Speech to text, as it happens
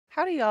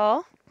Howdy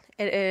y'all.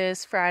 It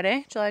is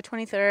Friday, July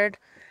 23rd,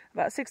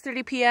 about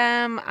 6:30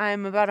 p.m.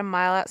 I'm about a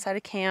mile outside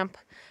of camp.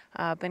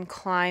 Been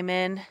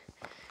climbing,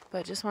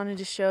 but just wanted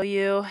to show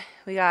you.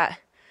 We got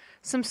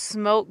some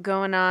smoke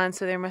going on,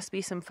 so there must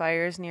be some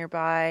fires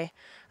nearby.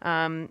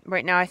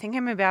 Right now I think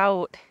I'm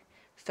about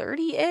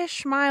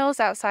 30-ish miles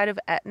outside of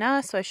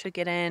Etna, so I should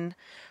get in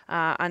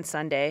on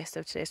Sunday.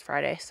 So today's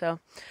Friday, so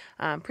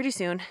pretty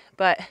soon.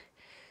 But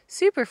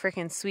super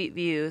freaking sweet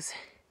views.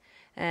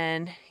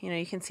 And,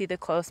 you can see the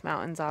close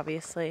mountains,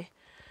 obviously.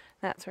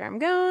 That's where I'm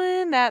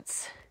going.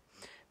 That's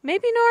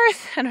maybe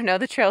north. I don't know.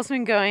 The trail's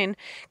been going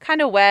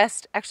kind of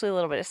west, actually a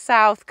little bit of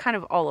south, kind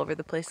of all over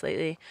the place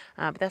lately.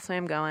 But that's where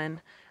I'm going.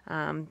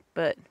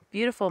 But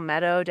beautiful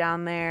meadow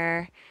down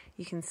there.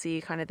 You can see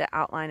kind of the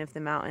outline of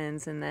the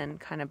mountains, and then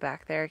kind of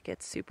back there it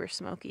gets super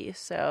smoky.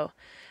 So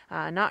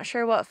not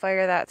sure what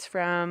fire that's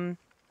from.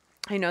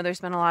 I know there's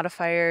been a lot of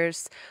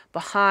fires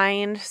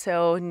behind,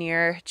 so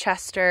near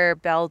Chester,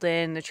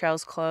 Belden, the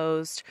trail's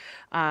closed.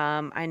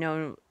 I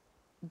know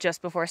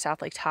just before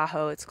South Lake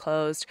Tahoe, it's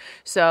closed.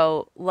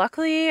 So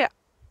luckily,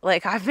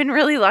 I've been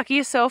really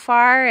lucky so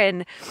far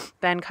and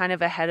been kind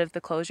of ahead of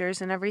the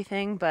closures and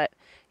everything. But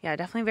yeah,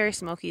 definitely very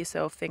smoky.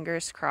 So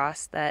fingers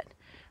crossed that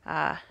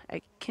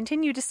I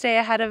continue to stay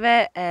ahead of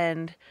it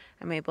and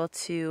I'm able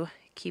to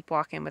keep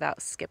walking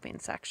without skipping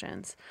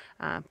sections.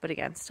 But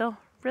again, still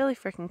really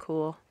freaking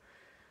cool.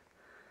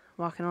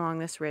 Walking along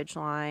this ridge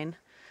line.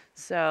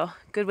 So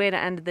good way to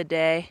end the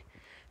day.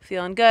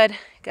 Feeling good.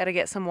 Got to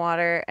get some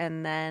water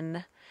and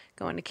then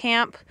going to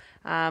camp,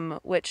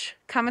 which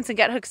comments and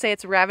get hooks say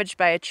it's ravaged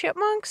by a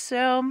chipmunk.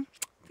 So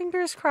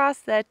fingers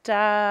crossed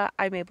that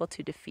I'm able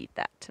to defeat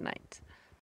that tonight.